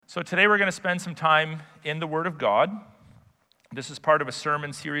So today we're going to spend some time in the Word of God. This is part of a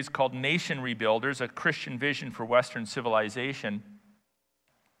sermon series called Nation Rebuilders, a Christian vision for Western civilization.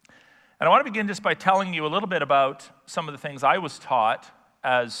 And I want to begin just by telling you a little bit about some of the things I was taught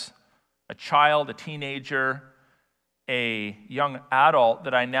as a child, a teenager, a young adult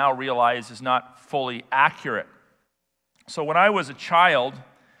that I now realize is not fully accurate. So when I was a child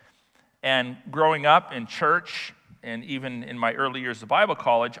and growing up in church, and even in my early years of Bible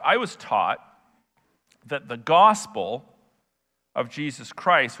college, I was taught that the gospel of Jesus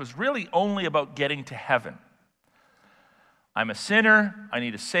Christ was really only about getting to heaven. I'm a sinner, I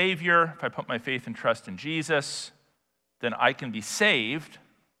need a Savior. If I put my faith and trust in Jesus, then I can be saved,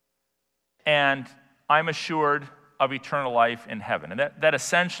 and I'm assured of eternal life in heaven. And that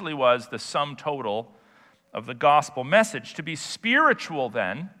essentially was the sum total of the gospel message. To be spiritual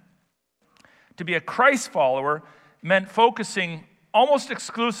then, to be a Christ follower, meant focusing almost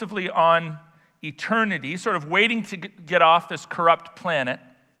exclusively on eternity, sort of waiting to get off this corrupt planet,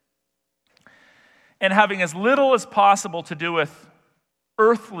 and having as little as possible to do with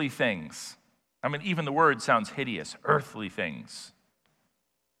earthly things. I mean, even the word sounds hideous, earthly things.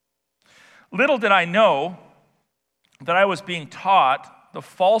 Little did I know that I was being taught the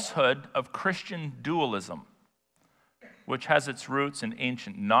falsehood of Christian dualism, which has its roots in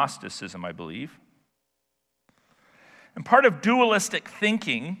ancient Gnosticism, I believe. And part of dualistic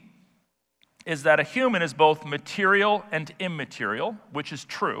thinking is that a human is both material and immaterial, which is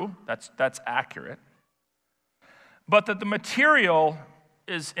true, that's accurate, but that the material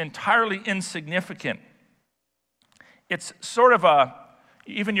is entirely insignificant. It's sort of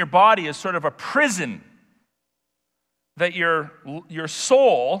even your body is sort of a prison that your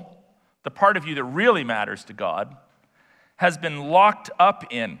soul, the part of you that really matters to God, has been locked up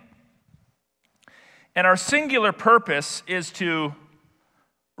in. And our singular purpose is to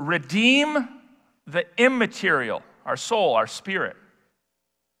redeem the immaterial, our soul, our spirit,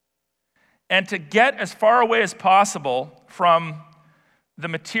 and to get as far away as possible from the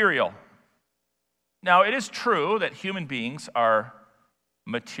material. Now, it is true that human beings are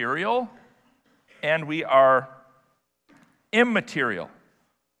material and we are immaterial.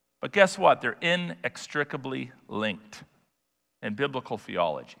 But guess what? They're inextricably linked in biblical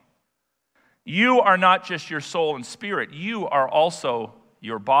theology. You are not just your soul and spirit, you are also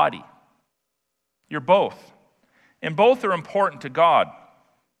your body. You're both. And both are important to God.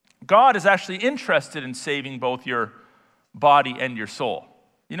 God is actually interested in saving both your body and your soul.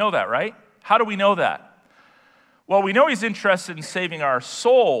 You know that, right? How do we know that? Well, we know He's interested in saving our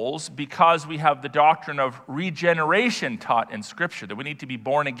souls because we have the doctrine of regeneration taught in Scripture, that we need to be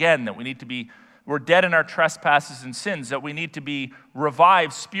born again, that we're dead in our trespasses and sins, that we need to be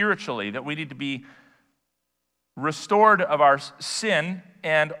revived spiritually, that we need to be restored of our sin,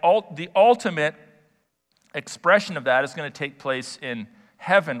 and the ultimate expression of that is going to take place in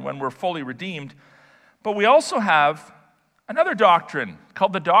heaven when we're fully redeemed. But we also have another doctrine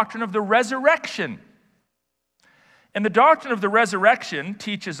called the doctrine of the resurrection. And the doctrine of the resurrection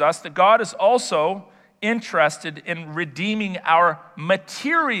teaches us that God is also interested in redeeming our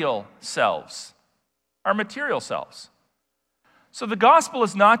material selves. Our material selves. So the gospel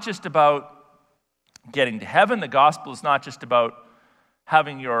is not just about getting to heaven. The gospel is not just about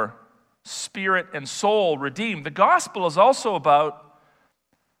having your spirit and soul redeemed. The gospel is also about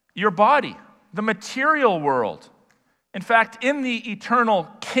your body, the material world. In fact, in the eternal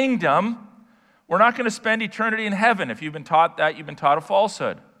kingdom, we're not going to spend eternity in heaven. If you've been taught that, you've been taught a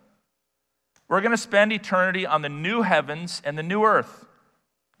falsehood. We're going to spend eternity on the new heavens and the new earth.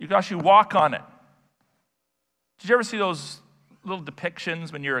 You can actually walk on it. Did you ever see those little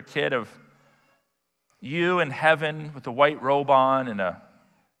depictions when you were a kid of you in heaven with a white robe on and a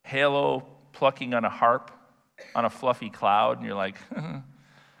halo plucking on a harp on a fluffy cloud? And you're like,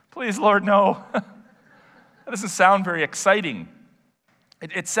 please, Lord, no. That doesn't sound very exciting.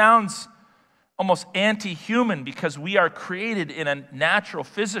 It sounds almost anti-human because we are created in a natural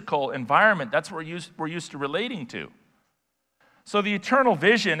physical environment. That's what we're used to relating to. So the eternal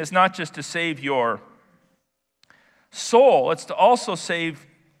vision is not just to save your soul, it's to also save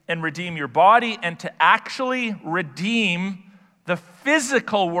and redeem your body and to actually redeem the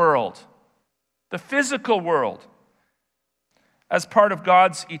physical world. The physical world as part of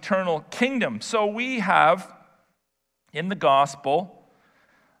God's eternal kingdom. So we have in the gospel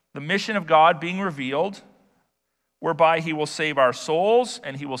the mission of God being revealed, whereby He will save our souls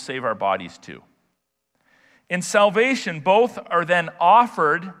and He will save our bodies too. In salvation, both are then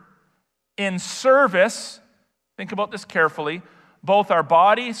offered in service. Think about this carefully. Both our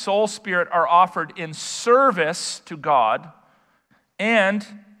body, soul, spirit are offered in service to God and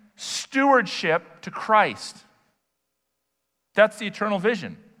stewardship to Christ. That's the eternal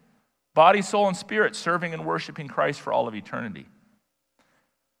vision. Body, soul, and spirit serving and worshiping Christ for all of eternity.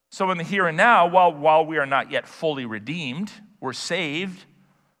 So in the here and now, while we are not yet fully redeemed, we're saved,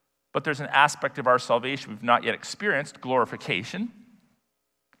 but there's an aspect of our salvation we've not yet experienced, glorification.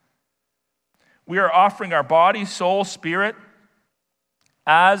 We are offering our body, soul, spirit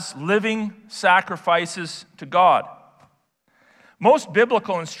as living sacrifices to God. Most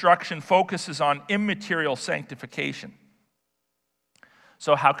biblical instruction focuses on immaterial sanctification.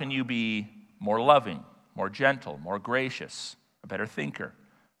 So how can you be more loving, more gentle, more gracious, a better thinker?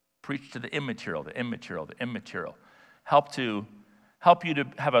 Preach to the immaterial, the immaterial, the immaterial. Help you to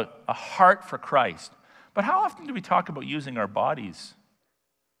have a heart for Christ. But how often do we talk about using our bodies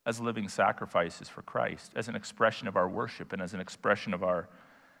as living sacrifices for Christ, as an expression of our worship and as an expression of our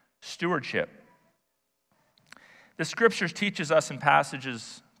stewardship? The scriptures teach us in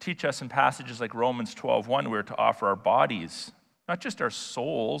passages like Romans 12:1, we're to offer our bodies, not just our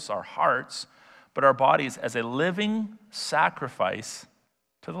souls, our hearts, but our bodies as a living sacrifice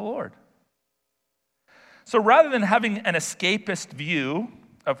to the Lord. So rather than having an escapist view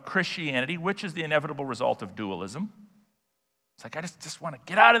of Christianity, which is the inevitable result of dualism, it's like, I just want to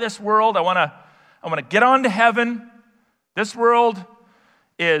get out of this world. I want to get on to heaven. This world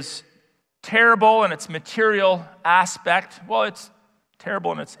is terrible in its material aspect. Well, it's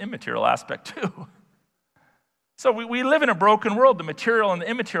terrible in its immaterial aspect too. So we live in a broken world. The material and the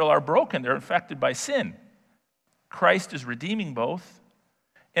immaterial are broken. They're infected by sin. Christ is redeeming both.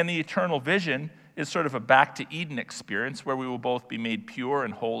 And the eternal vision is sort of a back to Eden experience where we will both be made pure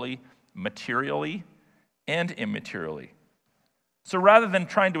and holy materially and immaterially. So rather than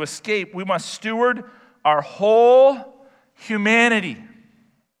trying to escape, we must steward our whole humanity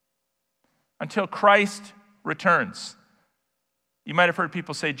until Christ returns. You might have heard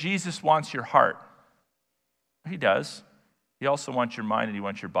people say, Jesus wants your heart. He does. He also wants your mind and he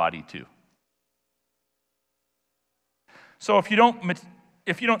wants your body too. So if you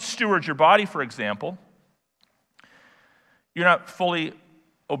don't steward your body, for example, you're not fully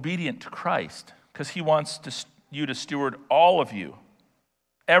obedient to Christ because he wants you to steward all of you,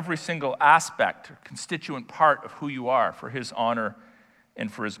 every single aspect or constituent part of who you are for his honor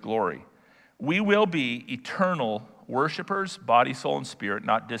and for his glory. We will be eternal worshipers, body, soul, and spirit,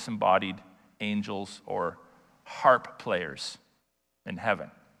 not disembodied angels or harp players in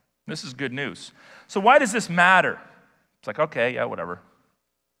heaven. This is good news. So why does this matter? It's like, okay, yeah, whatever.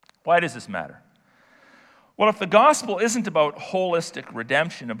 Why does this matter? Well, if the gospel isn't about holistic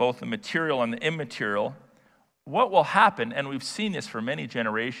redemption of both the material and the immaterial, what will happen, and we've seen this for many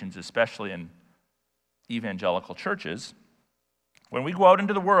generations, especially in evangelical churches, when we go out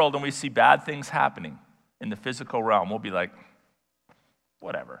into the world and we see bad things happening in the physical realm, we'll be like,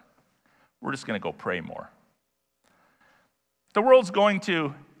 whatever. We're just going to go pray more. The world's going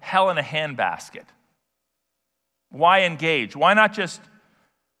to hell in a handbasket. Why engage? Why not just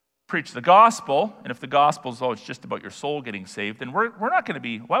preach the gospel? And if the gospel is, it's just about your soul getting saved, then we're not going to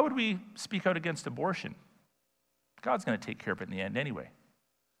be, why would we speak out against abortion? God's going to take care of it in the end anyway.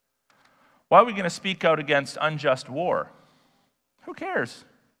 Why are we going to speak out against unjust war? Who cares?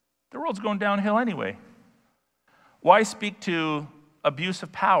 The world's going downhill anyway. Why speak to abuse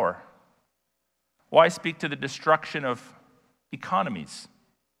of power? Why speak to the destruction of economies?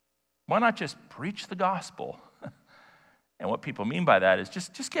 Why not just preach the gospel? And what people mean by that is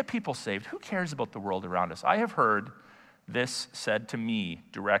just get people saved. Who cares about the world around us? I have heard this said to me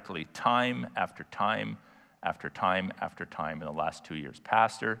directly time after time after time after time in the last 2 years.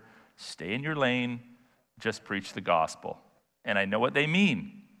 Pastor, stay in your lane, just preach the gospel. And I know what they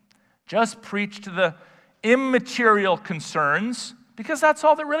mean. Just preach to the immaterial concerns because that's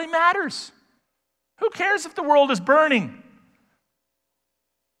all that really matters. Who cares if the world is burning?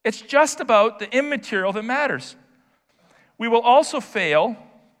 It's just about the immaterial that matters. We will also fail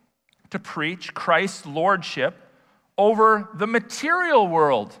to preach Christ's lordship over the material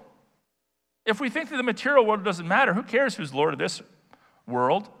world. If we think that the material world doesn't matter, who cares who's Lord of this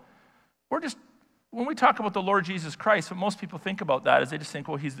world? When we talk about the Lord Jesus Christ, what most people think about that is they just think,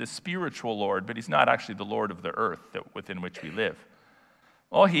 well, he's the spiritual Lord, but he's not actually the Lord of the earth within which we live.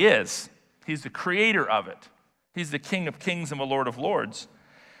 Well, he is. He's the creator of it. He's the King of kings and the Lord of lords.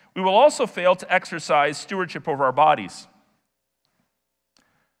 We will also fail to exercise stewardship over our bodies.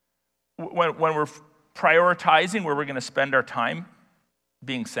 When we're prioritizing where we're going to spend our time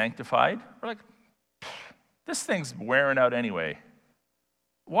being sanctified, we're like, this thing's wearing out anyway.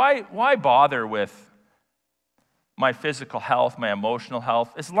 Why bother with my physical health, my emotional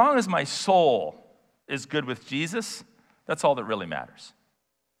health? As long as my soul is good with Jesus, that's all that really matters.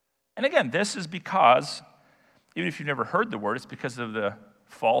 And again, this is because, even if you've never heard the word, it's because of the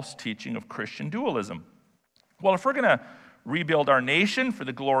false teaching of Christian dualism. Well, if we're going to rebuild our nation for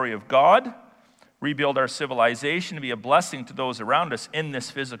the glory of God, rebuild our civilization to be a blessing to those around us in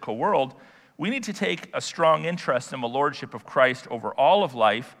this physical world, we need to take a strong interest in the lordship of Christ over all of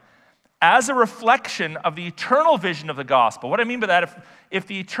life as a reflection of the eternal vision of the gospel. What I mean by that, if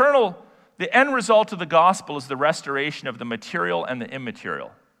the end result of the gospel is the restoration of the material and the immaterial,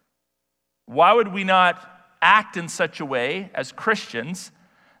 why would we not act in such a way as Christians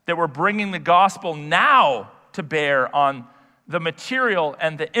that we're bringing the gospel now to bear on the material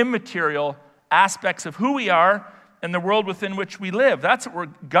and the immaterial aspects of who we are and the world within which we live? That's what we're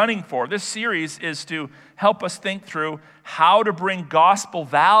gunning for. This series is to help us think through how to bring gospel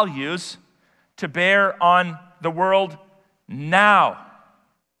values to bear on the world now,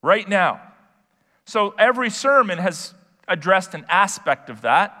 right now. So every sermon has addressed an aspect of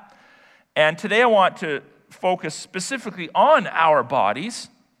that. And today I want to focus specifically on our bodies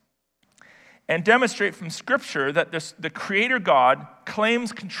and demonstrate from Scripture that the Creator God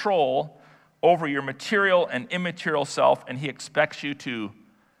claims control over your material and immaterial self, and He expects you to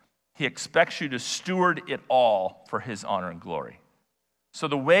steward it all for His honor and glory. So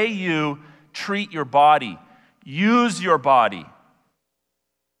the way you treat your body, use your body,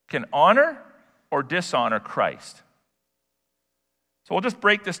 can honor or dishonor Christ. So we'll just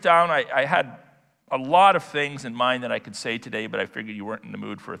break this down. I had a lot of things in mind that I could say today, but I figured you weren't in the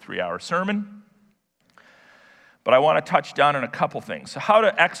mood for a 3-hour sermon. But I want to touch down on a couple things. So how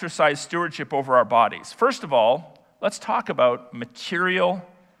to exercise stewardship over our bodies. First of all, let's talk about material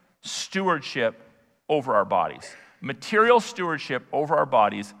stewardship over our bodies. Material stewardship over our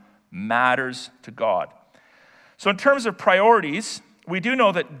bodies matters to God. So in terms of priorities, we do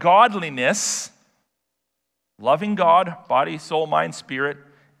know that godliness, loving God, body, soul, mind, spirit,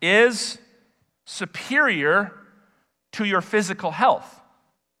 is superior to your physical health.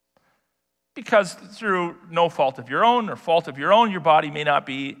 Because through no fault of your own or fault of your own, your body may not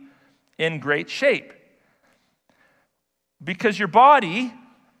be in great shape. Because your body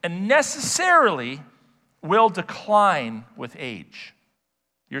necessarily will decline with age.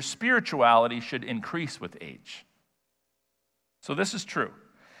 Your spirituality should increase with age. So this is true.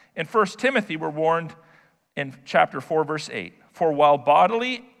 In 1 Timothy, we're warned in chapter 4, verse 8, "For while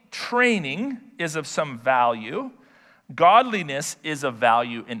bodily training is of some value, godliness is of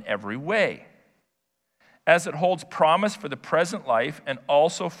value in every way, as it holds promise for the present life and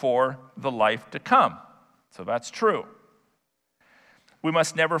also for the life to come." So that's true. We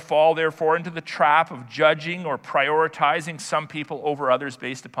must never fall, therefore, into the trap of judging or prioritizing some people over others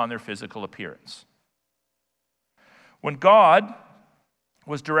based upon their physical appearance. When God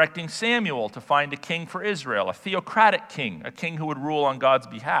was directing Samuel to find a king for Israel, a theocratic king, a king who would rule on God's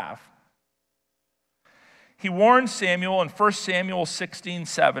behalf, He warned Samuel in 1 Samuel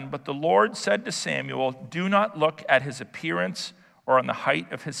 16:7, "But the Lord said to Samuel, 'Do not look at his appearance or on the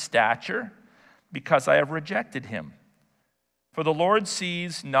height of his stature, because I have rejected him. For the Lord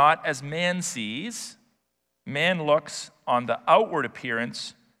sees not as man sees. Man looks on the outward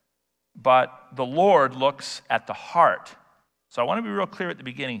appearance, but the Lord looks at the heart.'" So I want to be real clear at the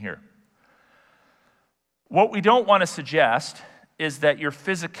beginning here. What we don't want to suggest is that your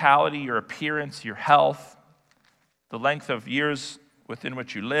physicality, your appearance, your health, the length of years within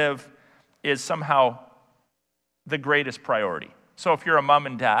which you live is somehow the greatest priority. So if you're a mom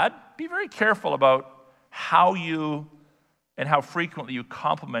and dad, be very careful about how you and how frequently you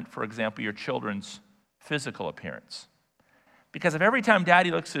compliment, for example, your children's physical appearance. Because if every time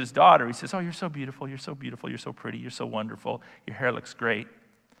daddy looks at his daughter, he says, "Oh, you're so beautiful, you're so beautiful, you're so pretty, you're so wonderful, your hair looks great,"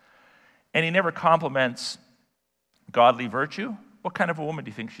 and he never compliments godly virtue, what kind of a woman do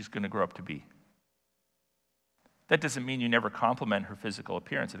you think she's going to grow up to be? That doesn't mean you never compliment her physical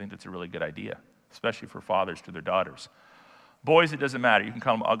appearance. I think that's a really good idea, especially for fathers to their daughters. Boys, it doesn't matter. You can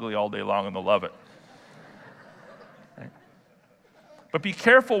call them ugly all day long and they'll love it. Right? But be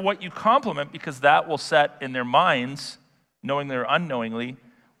careful what you compliment, because that will set in their minds, knowingly or unknowingly,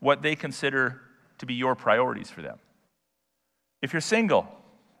 what they consider to be your priorities for them. If you're single,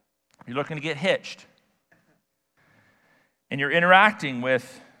 you're looking to get hitched, and you're interacting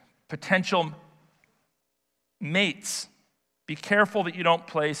with potential mates, be careful that you don't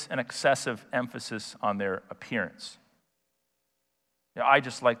place an excessive emphasis on their appearance. I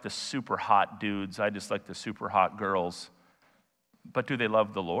just like the super hot dudes. I just like the super hot girls. But do they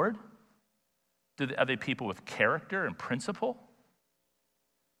love the Lord? Are they people with character and principle?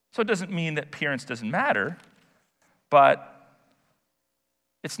 So it doesn't mean that appearance doesn't matter, but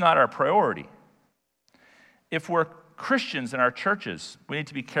it's not our priority. If we're Christians in our churches, we need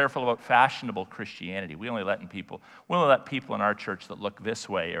to be careful about fashionable Christianity. We only let people in our church that look this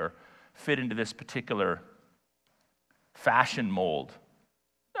way or fit into this particular fashion mold.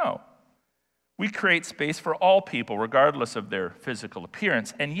 No. We create space for all people, regardless of their physical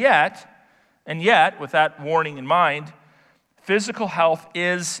appearance. And yet, with that warning in mind, physical health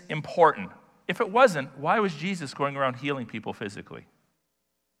is important. If it wasn't, why was Jesus going around healing people physically?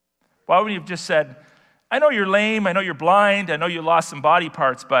 Why wouldn't he have just said, I know you're lame, I know you're blind, I know you lost some body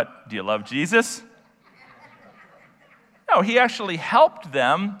parts, but do you love Jesus? No, he actually helped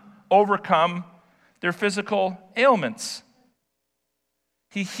them overcome their physical ailments.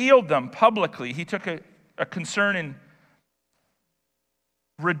 He healed them publicly. He took a concern in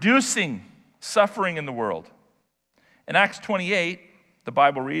reducing suffering in the world. In Acts 28, the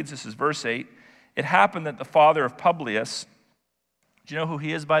Bible reads, this is verse 8, it happened that the father of Publius, do you know who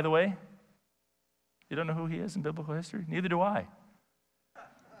he is, by the way? You don't know who he is in biblical history? Neither do I.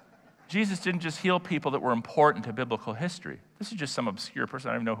 Jesus didn't just heal people that were important to biblical history. This is just some obscure person.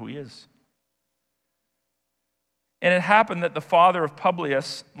 I don't even know who he is. And it happened that the father of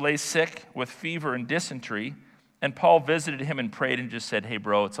Publius lay sick with fever and dysentery, and Paul visited him and prayed and just said, hey,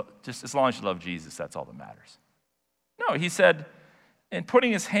 bro, it's just as long as you love Jesus, that's all that matters. No, he said, and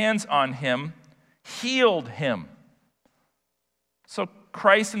putting his hands on him, healed him. So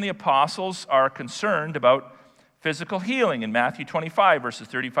Christ and the apostles are concerned about physical healing in Matthew 25, verses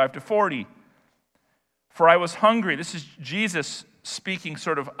 35 to 40. For I was hungry. This is Jesus speaking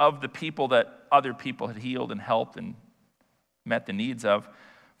sort of the people that other people had healed and helped and met the needs of.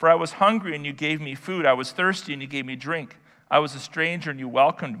 For I was hungry and you gave me food. I was thirsty and you gave me drink. I was a stranger and you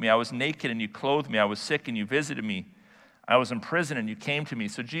welcomed me. I was naked and you clothed me. I was sick and you visited me. I was in prison and you came to me.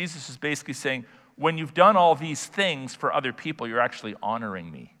 So Jesus is basically saying, when you've done all these things for other people, you're actually honoring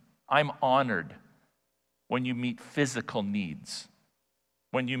me. I'm honored when you meet physical needs,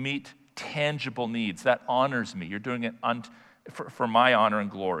 when you meet tangible needs. That honors me. You're doing it for my honor and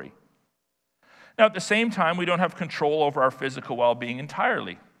glory. Now, at the same time, we don't have control over our physical well-being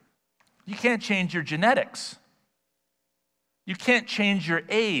entirely. You can't change your genetics. You can't change your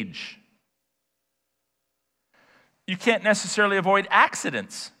age. You can't necessarily avoid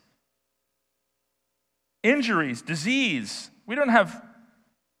accidents, injuries, disease. We don't have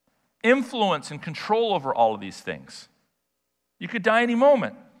influence and control over all of these things. You could die any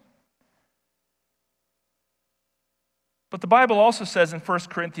moment. But the Bible also says in 1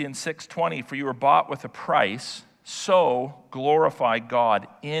 Corinthians 6:20, for you were bought with a price, so glorify God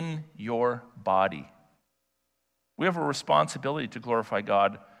in your body. We have a responsibility to glorify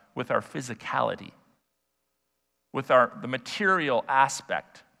God with our physicality, with the material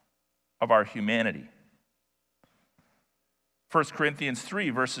aspect of our humanity. 1 Corinthians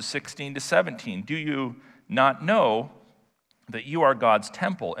 3, verses 16 to 17, do you not know that you are God's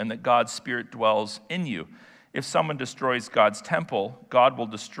temple and that God's Spirit dwells in you? If someone destroys God's temple, God will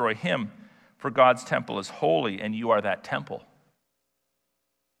destroy him, for God's temple is holy, and you are that temple.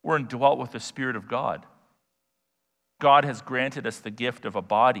 We're indwelt with the Spirit of God. God has granted us the gift of a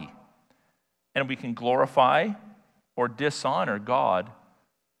body, and we can glorify or dishonor God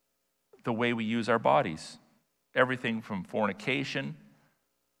the way we use our bodies. Everything from fornication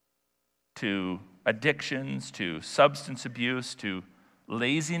to addictions to substance abuse to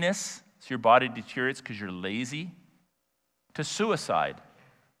laziness. So your body deteriorates because you're lazy, to suicide.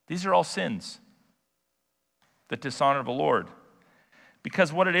 These are all sins that dishonor the Lord.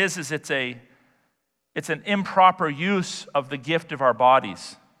 Because what it is it's an improper use of the gift of our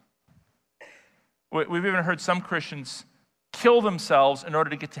bodies. We've even heard some Christians kill themselves in order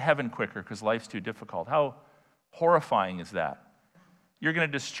to get to heaven quicker because life's too difficult. How horrifying is that? You're going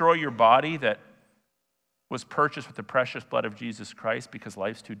to destroy your body that was purchased with the precious blood of Jesus Christ because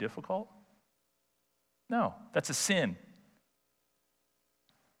life's too difficult? No, that's a sin.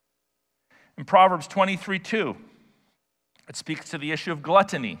 In Proverbs 23:2, it speaks to the issue of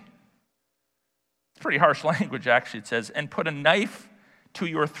gluttony. It's pretty harsh language, actually. It says, and put a knife to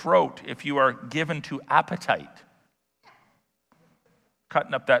your throat if you are given to appetite.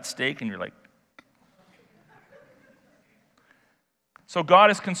 Cutting up that steak and you're like. So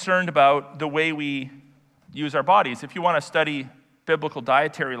God is concerned about the way we use our bodies. If you want to study biblical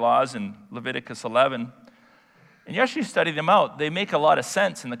dietary laws in Leviticus 11, and you actually study them out, they make a lot of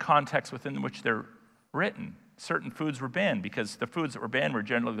sense in the context within which they're written. Certain foods were banned because the foods that were banned were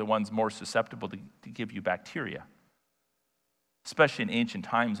generally the ones more susceptible to give you bacteria, especially in ancient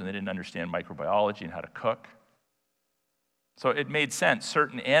times when they didn't understand microbiology and how to cook. So it made sense.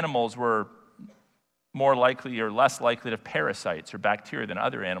 Certain animals were more likely or less likely to have parasites or bacteria than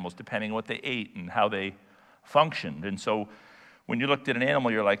other animals, depending on what they ate and how they functioned. And so when you looked at an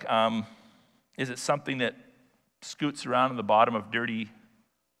animal, you're like, is it something that scoots around in the bottom of dirty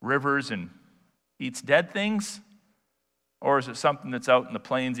rivers and eats dead things? Or is it something that's out in the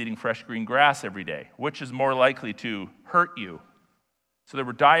plains eating fresh green grass every day? Which is more likely to hurt you? So there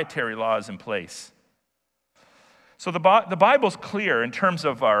were dietary laws in place. So the Bible's clear in terms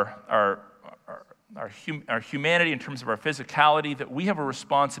of our humanity, in terms of our physicality, that we have a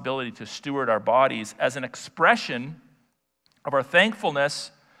responsibility to steward our bodies as an expression of our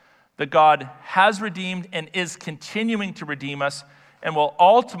thankfulness that God has redeemed and is continuing to redeem us and will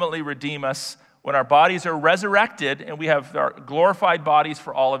ultimately redeem us when our bodies are resurrected and we have our glorified bodies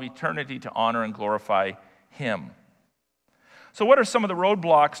for all of eternity to honor and glorify Him. So what are some of the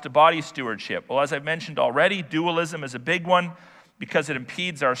roadblocks to body stewardship? Well, as I've mentioned already, dualism is a big one because it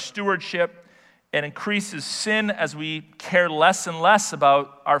impedes our stewardship and increases sin as we care less and less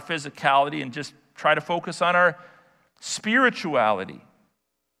about our physicality and just try to focus on our spirituality.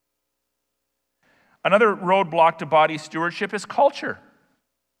 Another roadblock to body stewardship is culture.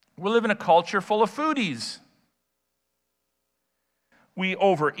 We live in a culture full of foodies. We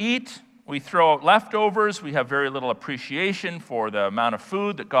overeat, we throw out leftovers, we have very little appreciation for the amount of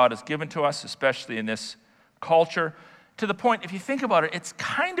food that God has given to us, especially in this culture. To the point, if you think about it, it's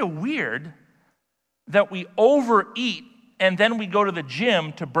kind of weird that we overeat and then we go to the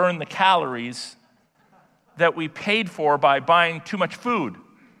gym to burn the calories that we paid for by buying too much food.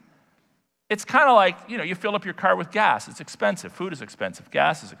 It's kind of like, you fill up your car with gas. It's expensive. Food is expensive.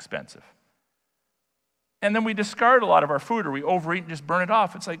 Gas is expensive. And then we discard a lot of our food or we overeat and just burn it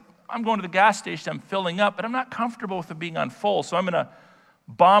off. It's like, I'm going to the gas station, I'm filling up, but I'm not comfortable with it being on full, so I'm going to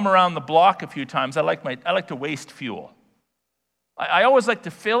bomb around the block a few times. I like to waste fuel. I always like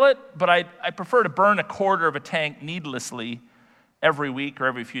to fill it, but I prefer to burn a quarter of a tank needlessly every week or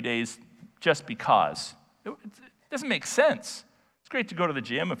every few days just because. It doesn't make sense. It's great to go to the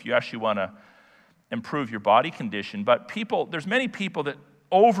gym if you actually want to improve your body condition, but there's many people that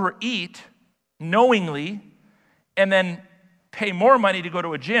overeat knowingly and then pay more money to go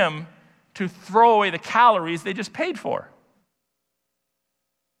to a gym to throw away the calories they just paid for.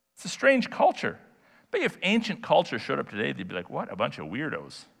 It's a strange culture. But if ancient culture showed up today, they'd be like, what? A bunch of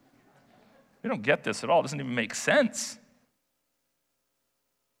weirdos. We don't get this at all. It doesn't even make sense.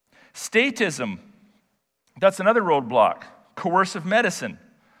 Statism, that's another roadblock. Coercive medicine,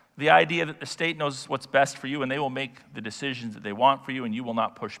 the idea that the state knows what's best for you and they will make the decisions that they want for you and you will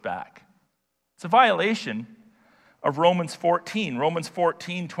not push back. It's a violation of Romans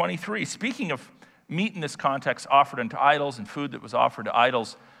 14:23. Speaking of meat in this context offered unto idols and food that was offered to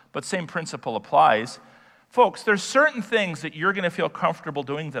idols, but same principle applies. Folks, there's certain things that you're going to feel comfortable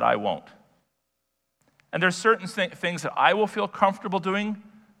doing that I won't. And there's certain things that I will feel comfortable doing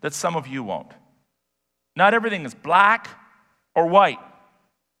that some of you won't. Not everything is black or white.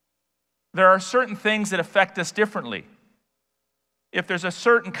 There are certain things that affect us differently. If there's a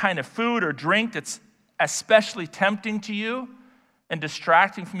certain kind of food or drink that's especially tempting to you and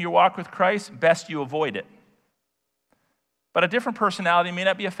distracting from your walk with Christ, best you avoid it. But a different personality may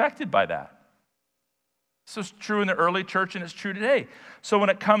not be affected by that. This was true in the early church and it's true today. So when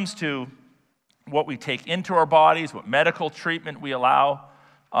it comes to what we take into our bodies, what medical treatment we allow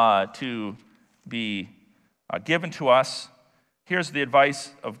to be given to us, here's the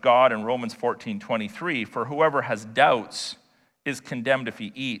advice of God in Romans 14:23. For whoever has doubts is condemned if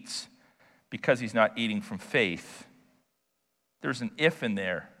he eats, because he's not eating from faith. There's an if in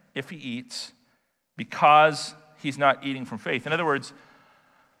there. If he eats, because he's not eating from faith. In other words,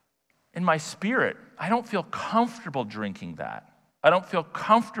 in my spirit, I don't feel comfortable drinking that. I don't feel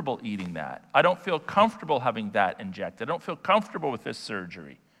comfortable eating that. I don't feel comfortable having that injected. I don't feel comfortable with this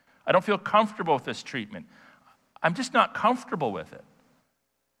surgery. I don't feel comfortable with this treatment. I'm just not comfortable with it.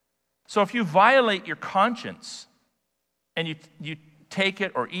 So if you violate your conscience and you take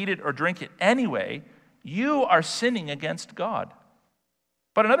it or eat it or drink it anyway, you are sinning against God.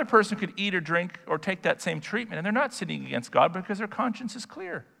 But another person could eat or drink or take that same treatment, and they're not sinning against God because their conscience is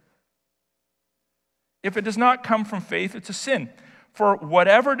clear. If it does not come from faith, it's a sin. For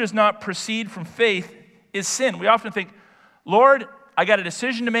whatever does not proceed from faith is sin. We often think, Lord, I got a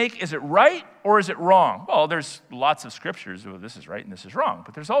decision to make. Is it right or is it wrong? Well, there's lots of scriptures where this is right and this is wrong.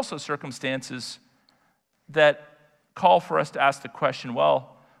 But there's also circumstances that call for us to ask the question,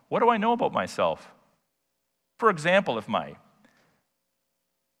 well, what do I know about myself? For example, if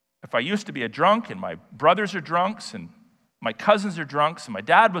I used to be a drunk and my brothers are drunks and my cousins are drunks and my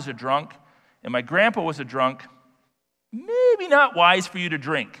dad was a drunk and my grandpa was a drunk, maybe not wise for you to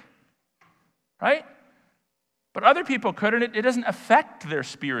drink, right? But other people could, and it doesn't affect their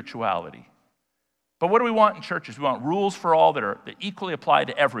spirituality. But what do we want in churches? We want rules for all that equally apply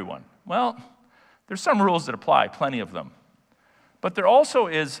to everyone. Well, there's some rules that apply, plenty of them. But there also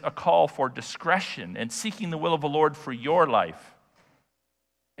is a call for discretion and seeking the will of the Lord for your life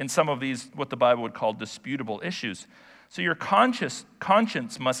in some of these, what the Bible would call disputable issues. So your conscience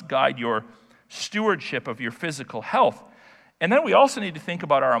must guide your stewardship of your physical health. And then we also need to think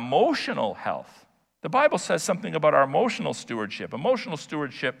about our emotional health. The Bible says something about our emotional stewardship. Emotional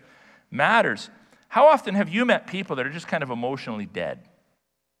stewardship matters. How often have you met people that are just kind of emotionally dead?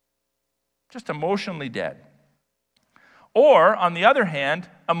 Just emotionally dead. Or, on the other hand,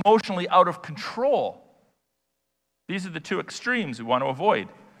 emotionally out of control. These are the two extremes we want to avoid.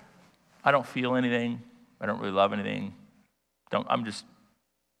 I don't feel anything. I don't really love anything. I'm just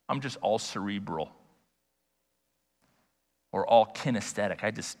all cerebral. Or all kinesthetic.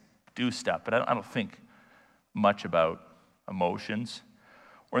 I just do stuff, but I don't think much about emotions.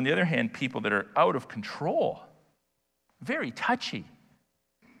 Or on the other hand, people that are out of control. Very touchy.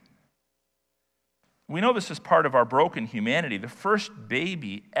 We know this is part of our broken humanity. The first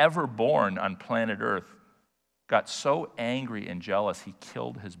baby ever born on planet Earth got so angry and jealous he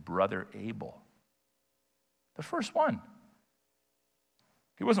killed his brother Abel. The first one.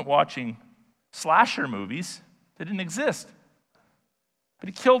 He wasn't watching slasher movies. They didn't exist. But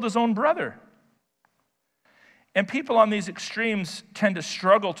he killed his own brother. And people on these extremes tend to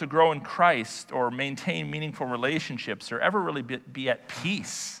struggle to grow in Christ or maintain meaningful relationships or ever really be at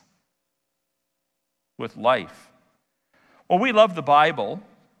peace with life. Well, we love the Bible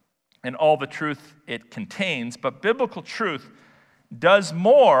and all the truth it contains, but biblical truth does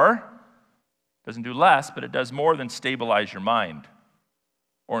more, doesn't do less, but it does more than stabilize your mind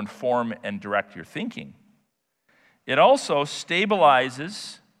or inform and direct your thinking. It also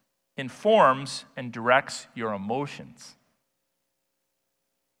stabilizes, informs, and directs your emotions.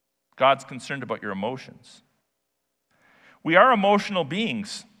 God's concerned about your emotions. We are emotional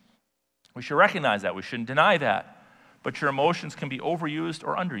beings. We should recognize that. We shouldn't deny that. But your emotions can be overused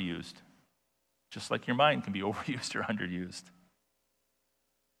or underused, just like your mind can be overused or underused.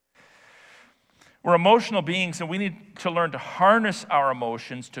 We're emotional beings, and we need to learn to harness our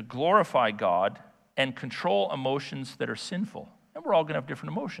emotions to glorify God and control emotions that are sinful. And we're all going to have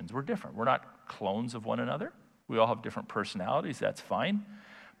different emotions. We're different. We're not clones of one another. We all have different personalities. That's fine.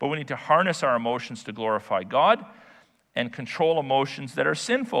 But we need to harness our emotions to glorify God and control emotions that are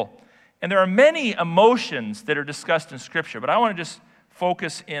sinful. And there are many emotions that are discussed in Scripture, but I want to just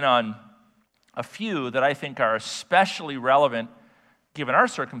focus in on a few that I think are especially relevant given our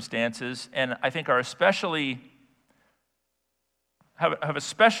circumstances, and I think are especially have a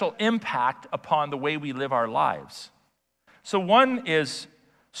special impact upon the way we live our lives. So one is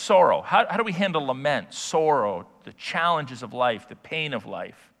sorrow. How do we handle lament, sorrow, the challenges of life, the pain of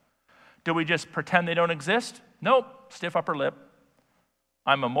life? Do we just pretend they don't exist? Nope, stiff upper lip.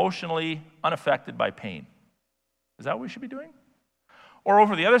 I'm emotionally unaffected by pain. Is that what we should be doing? Or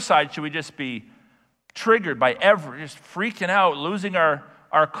over the other side, should we just be triggered by just freaking out, losing our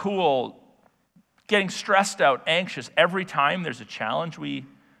cool, getting stressed out, anxious every time there's a challenge we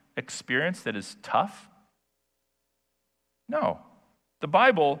experience that is tough? No. The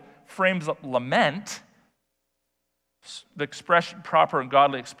Bible frames lament, the proper and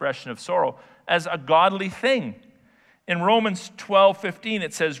godly expression of sorrow, as a godly thing. In Romans 12:15,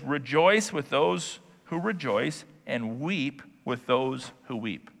 it says, "Rejoice with those who rejoice and weep with those who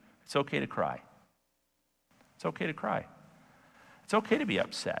weep." It's okay to cry. It's okay to cry. It's okay to be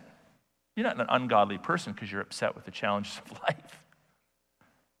upset. You're not an ungodly person because you're upset with the challenges of life.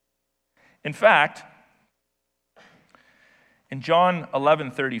 In fact, in John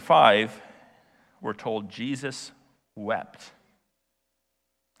 11:35, we're told Jesus wept.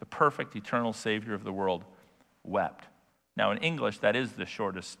 The perfect, eternal Savior of the world wept. Now, in English, that is the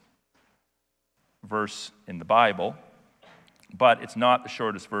shortest verse in the Bible, but it's not the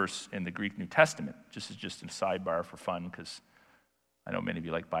shortest verse in the Greek New Testament. This is just a sidebar for fun, because I know many of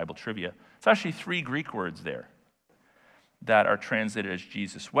you like Bible trivia. It's actually 3 Greek words there that are translated as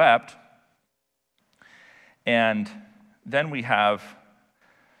Jesus wept. And then we have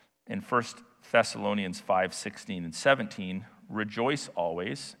in 1 Thessalonians 5:16 and 17, rejoice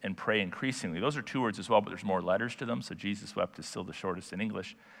always and pray increasingly. Those are 2 words as well, but there's more letters to them, so Jesus wept is still the shortest in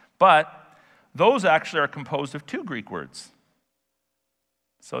English. But those actually are composed of 2 Greek words.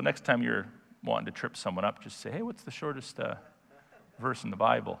 So next time you're wanting to trip someone up, just say, hey, what's the shortest verse in the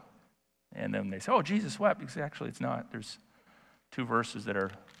Bible? And then they say, oh, Jesus wept. Actually, it's not. There's 2 verses that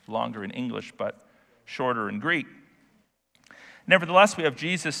are longer in English, but shorter in Greek. Nevertheless, we have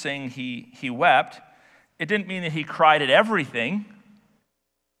Jesus saying he wept. It didn't mean that he cried at everything.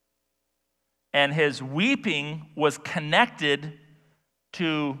 And his weeping was connected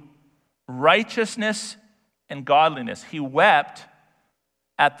to righteousness and godliness. He wept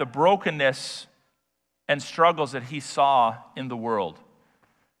at the brokenness and struggles that he saw in the world.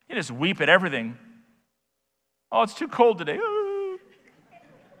 He just weep at everything. Oh, it's too cold today. Ooh.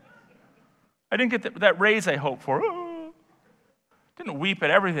 I didn't get that raise I hoped for. Ooh. Didn't weep at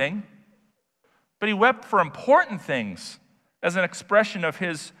everything. But he wept for important things as an expression of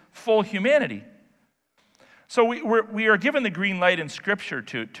his full humanity. So we are given the green light in Scripture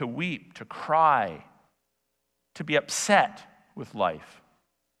to weep, to cry, to be upset with life.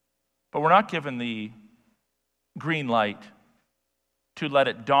 But we're not given the green light to let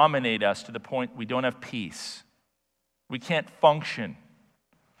it dominate us to the point we don't have peace. We can't function.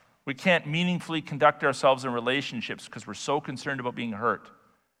 We can't meaningfully conduct ourselves in relationships because we're so concerned about being hurt.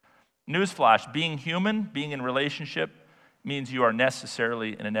 Newsflash, being human, being in relationship, means you are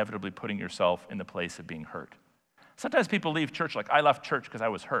necessarily and inevitably putting yourself in the place of being hurt. Sometimes people leave church like, I left church because I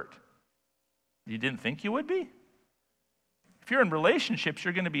was hurt. You didn't think you would be? If you're in relationships,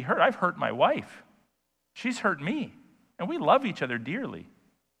 you're going to be hurt. I've hurt my wife. She's hurt me. And we love each other dearly.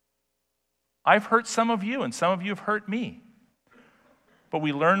 I've hurt some of you, and some of you have hurt me. But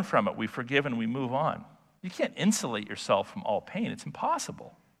we learn from it, we forgive, and we move on. You can't insulate yourself from all pain. It's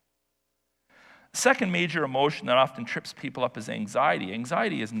impossible. The second major emotion that often trips people up is anxiety.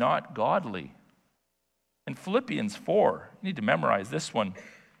 Anxiety is not godly. In Philippians 4, you need to memorize this one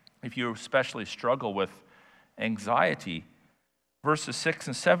if you especially struggle with anxiety. Verses 6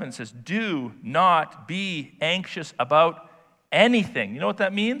 and 7 says, do not be anxious about anything. You know what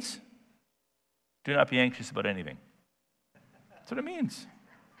that means? Do not be anxious about anything. That's what it means.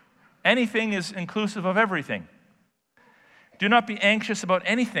 Anything is inclusive of everything. Do not be anxious about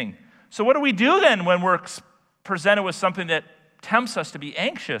anything. So what do we do then when we're presented with something that tempts us to be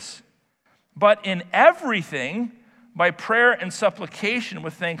anxious? But in everything, by prayer and supplication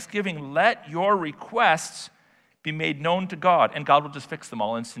with thanksgiving, let your requests be made known to God, and God will just fix them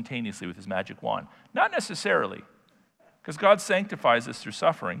all instantaneously with his magic wand. Not necessarily, because God sanctifies us through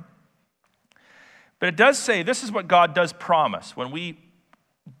suffering. But it does say, this is what God does promise. When we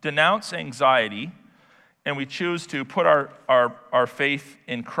denounce anxiety and we choose to put our faith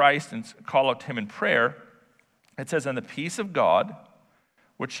in Christ and call out to him in prayer, it says, and the peace of God,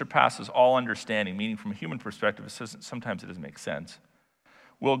 which surpasses all understanding, meaning from a human perspective, sometimes it doesn't make sense,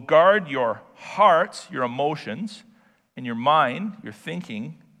 will guard your hearts, your emotions, and your mind, your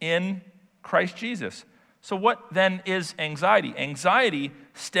thinking, in Christ Jesus. So what then is anxiety? Anxiety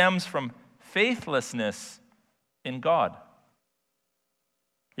stems from faithlessness in God.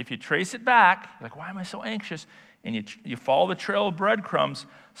 If you trace it back, you're like, why am I so anxious? And you follow the trail of breadcrumbs,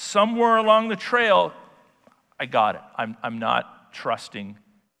 somewhere along the trail, I got it. I'm not trusting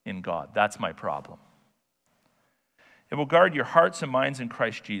in God. That's my problem. It will guard your hearts and minds in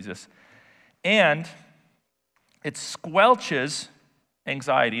Christ Jesus. And it squelches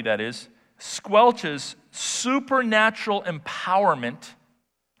anxiety, that is, squelches supernatural empowerment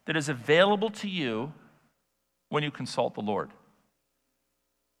that is available to you when you consult the Lord.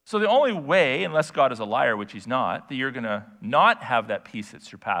 So the only way, unless God is a liar, which he's not, that you're going to not have that peace that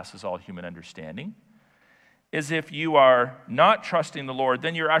surpasses all human understanding is if you are not trusting the Lord,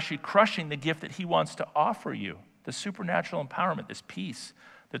 then you're actually crushing the gift that he wants to offer you, the supernatural empowerment, this peace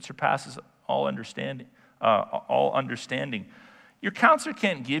that surpasses all understanding. Your counselor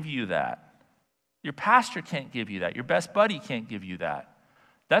can't give you that. Your pastor can't give you that. Your best buddy can't give you that.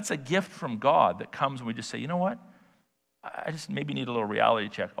 That's a gift from God that comes when we just say, you know what? I just maybe need a little reality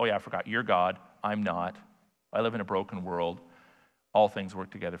check. Oh yeah, I forgot. You're God. I'm not. I live in a broken world. All things work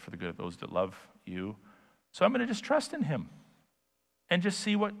together for the good of those that love you. So I'm going to just trust in him and just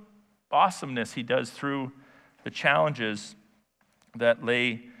see what awesomeness he does through the challenges that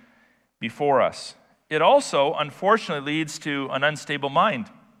lay before us. It also, unfortunately, leads to an unstable mind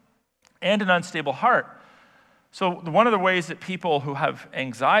and an unstable heart. So one of the ways that people who have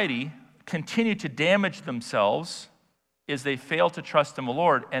anxiety continue to damage themselves is they fail to trust in the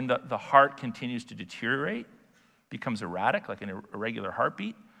Lord, and the heart continues to deteriorate, becomes erratic, like an irregular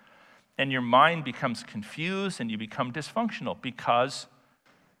heartbeat, and your mind becomes confused and you become dysfunctional because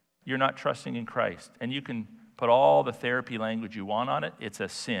you're not trusting in Christ. And you can put all the therapy language you want on it. It's a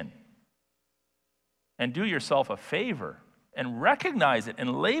sin. And do yourself a favor and recognize it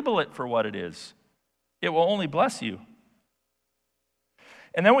and label it for what it is. It will only bless you.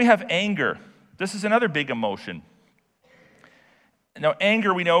 And then we have anger. This is another big emotion. Now,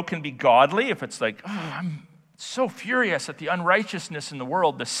 anger, we know, can be godly if it's like, oh, I'm so furious at the unrighteousness in the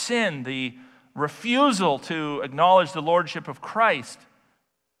world, the sin, the refusal to acknowledge the lordship of Christ.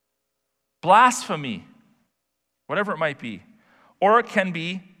 blasphemy, whatever it might be. Or it can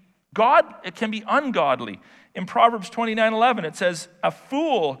be ungodly. In Proverbs 29:11, it says, a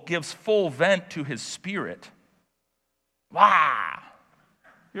fool gives full vent to his spirit. Wow,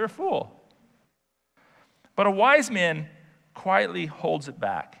 you're a fool. But a wise man quietly holds it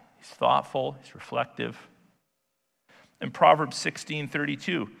back. He's thoughtful, he's reflective. In Proverbs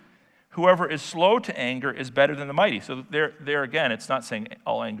 16:32, whoever is slow to anger is better than the mighty. So there again, it's not saying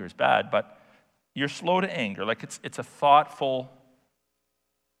all anger is bad, but you're slow to anger. Like it's a thoughtful,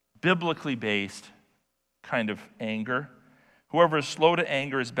 biblically based kind of anger. Whoever is slow to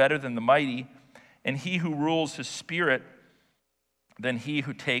anger is better than the mighty, and he who rules his spirit than he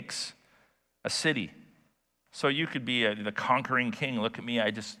who takes a city. So you could be the conquering king. Look at me,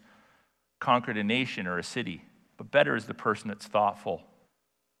 I just conquered a nation or a city. But better is the person that's thoughtful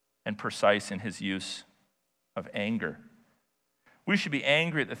and precise in his use of anger. We should be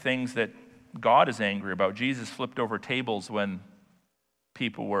angry at the things that God is angry about. Jesus flipped over tables when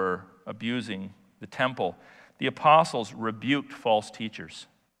people were abusing the temple. The apostles rebuked false teachers.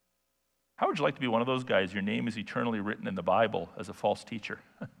 How would you like to be one of those guys? Your name is eternally written in the Bible as a false teacher.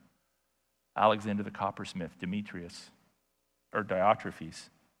 Alexander the coppersmith, Demetrius, or Diotrephes.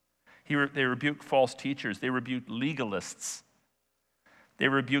 They rebuked false teachers. They rebuked legalists. They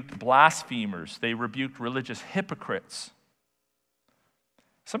rebuked blasphemers. They rebuked religious hypocrites.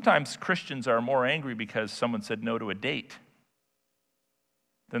 Sometimes Christians are more angry because someone said no to a date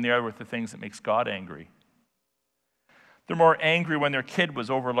than they are with the things that makes God angry. They're more angry when their kid was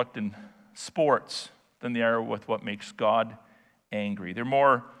overlooked in sports than they are with what makes God angry. They're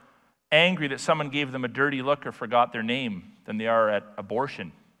more angry that someone gave them a dirty look or forgot their name than they are at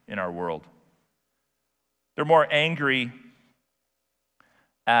abortion in our world. They're more angry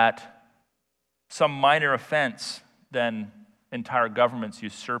at some minor offense than entire governments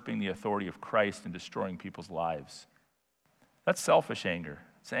usurping the authority of Christ and destroying people's lives. That's selfish anger.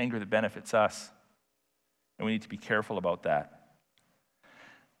 It's anger that benefits us, and we need to be careful about that.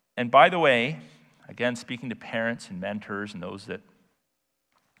 And by the way, again, speaking to parents and mentors and those that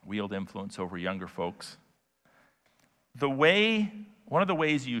wield influence over younger folks, one of the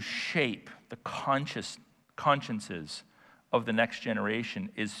ways you shape the consciences of the next generation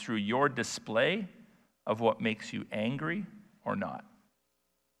is through your display of what makes you angry or not.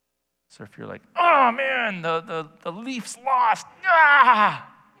 So if you're like, oh man, the Leafs lost,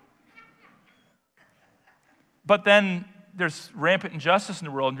 but then there's rampant injustice in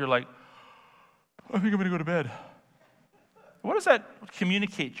the world and you're like, I think I'm going to go to bed. What does that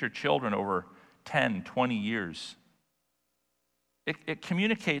communicate to your children over 10, 20 years? It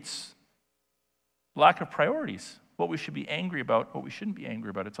communicates lack of priorities, what we should be angry about, what we shouldn't be angry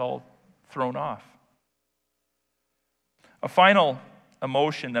about. It's all thrown off. A final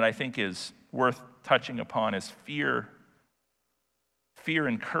emotion that I think is worth touching upon is fear. Fear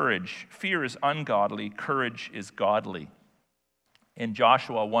and courage. Fear is ungodly, courage is godly. In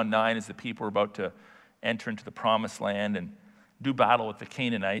Joshua 1:9, as the people were about to enter into the promised land and do battle with the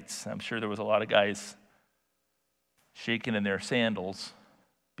Canaanites, I'm sure there was a lot of guys shaking in their sandals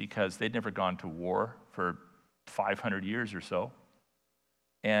because they'd never gone to war for 500 years or so.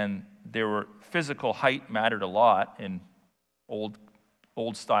 And physical height mattered a lot in old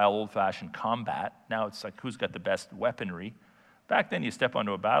style, old-fashioned combat. Now it's like, who's got the best weaponry? Back then, you step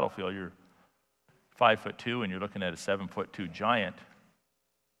onto a battlefield, you're 5'2", and you're looking at a 7'2" giant.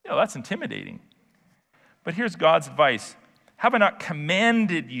 That's intimidating. But here's God's advice. Have I not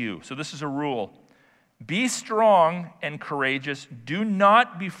commanded you? So this is a rule. Be strong and courageous. Do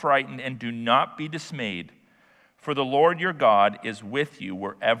not be frightened and do not be dismayed. For the Lord your God is with you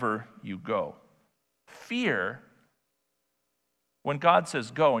wherever you go. Fear, when God says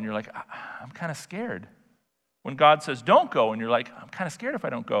go and you're like, I'm kind of scared. When God says don't go and you're like, I'm kind of scared if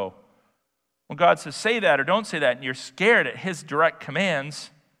I don't go. When God says say that or don't say that and you're scared at his direct commands,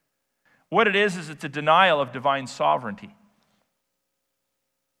 what it is it's a denial of divine sovereignty.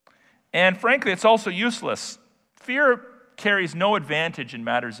 And frankly, it's also useless. Fear carries no advantage in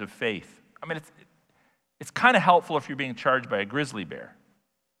matters of faith. I mean, it's kind of helpful if you're being charged by a grizzly bear.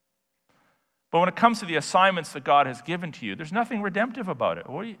 But when it comes to the assignments that God has given to you, there's nothing redemptive about it.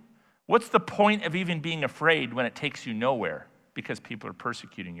 What's the point of even being afraid when it takes you nowhere because people are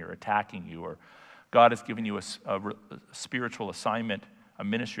persecuting you or attacking you, or God has given you a spiritual assignment, a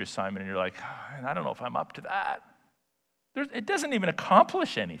ministry assignment, and you're like, I don't know if I'm up to that. It doesn't even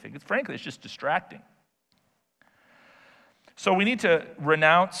accomplish anything. Frankly, it's just distracting. So we need to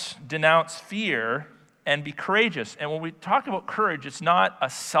denounce fear, and be courageous. And when we talk about courage, it's not a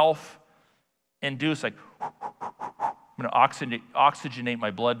self-induced, like, I'm going to oxygenate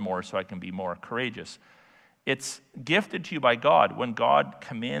my blood more so I can be more courageous. It's gifted to you by God. When God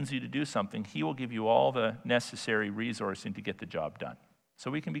commands you to do something, he will give you all the necessary resourcing to get the job done.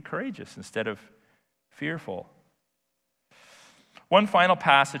 So we can be courageous instead of fearful. One final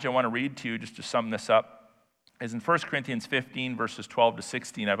passage I want to read to you just to sum this up is in 1 Corinthians 15, verses 12 to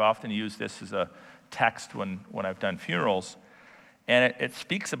 16. I've often used this as a text when I've done funerals. And it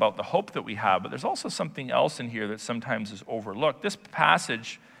speaks about the hope that we have, but there's also something else in here that sometimes is overlooked. This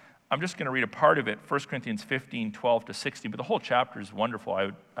passage, I'm just going to read a part of it, 1 Corinthians 15, 12 to 16, but the whole chapter is wonderful.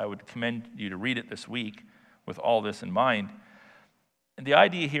 I would commend you to read it this week with all this in mind. And the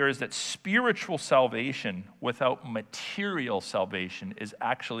idea here is that spiritual salvation without material salvation is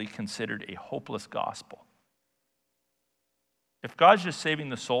actually considered a hopeless gospel. If God's just saving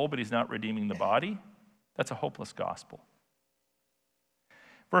the soul, but he's not redeeming the body, that's a hopeless gospel.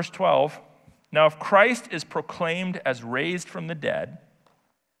 Verse 12, now if Christ is proclaimed as raised from the dead,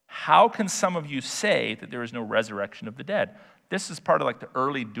 how can some of you say that there is no resurrection of the dead? This is part of like the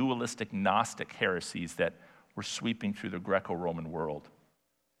early dualistic Gnostic heresies that were sweeping through the Greco-Roman world.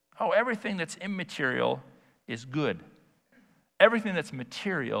 Oh, everything that's immaterial is good. Everything that's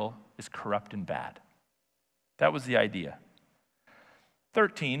material is corrupt and bad. That was the idea.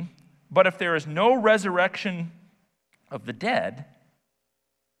 13, but if there is no resurrection of the dead,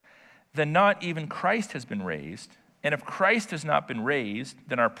 then not even Christ has been raised. And if Christ has not been raised,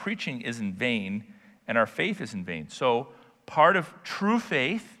 then our preaching is in vain and our faith is in vain. So part of true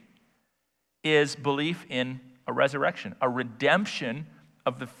faith is belief in a resurrection, a redemption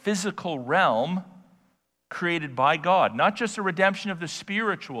of the physical realm created by God. Not just a redemption of the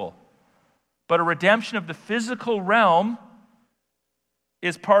spiritual, but a redemption of the physical realm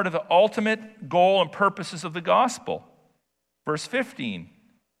is part of the ultimate goal and purposes of the gospel. Verse 15.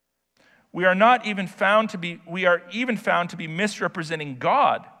 We are even found to be misrepresenting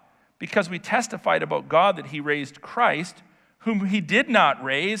God, because we testified about God that he raised Christ, whom he did not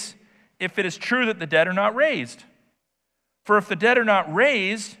raise, if it is true that the dead are not raised. For if the dead are not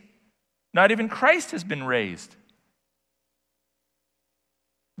raised, not even Christ has been raised.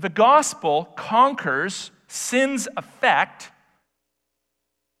 The gospel conquers sin's effect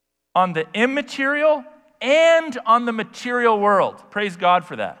on the immaterial and on the material world. Praise God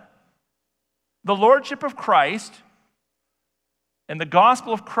for that. The lordship of Christ and the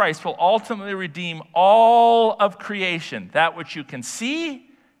gospel of Christ will ultimately redeem all of creation, that which you can see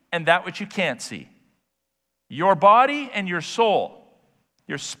and that which you can't see. Your body and your soul,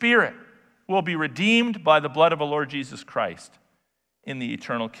 your spirit, will be redeemed by the blood of the Lord Jesus Christ in the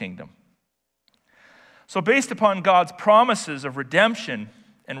eternal kingdom. So based upon God's promises of redemption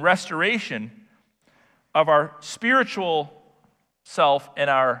and restoration of our spiritual self and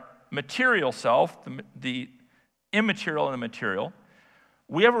our material self, the immaterial and the material,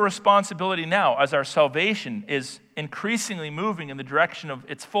 we have a responsibility now as our salvation is increasingly moving in the direction of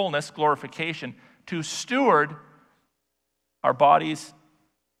its fullness, glorification, to steward our bodies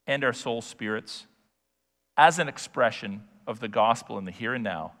and our soul spirits as an expression of the gospel in the here and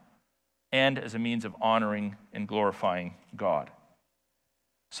now, and as a means of honoring and glorifying God.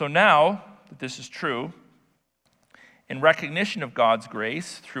 So now that this is true, in recognition of God's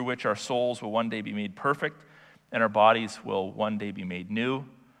grace, through which our souls will one day be made perfect and our bodies will one day be made new,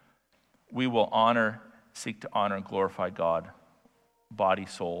 we will seek to honor and glorify God, body,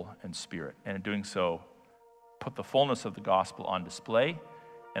 soul, and spirit. And in doing so, put the fullness of the gospel on display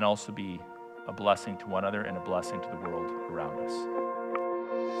and also be a blessing to one another and a blessing to the world around us.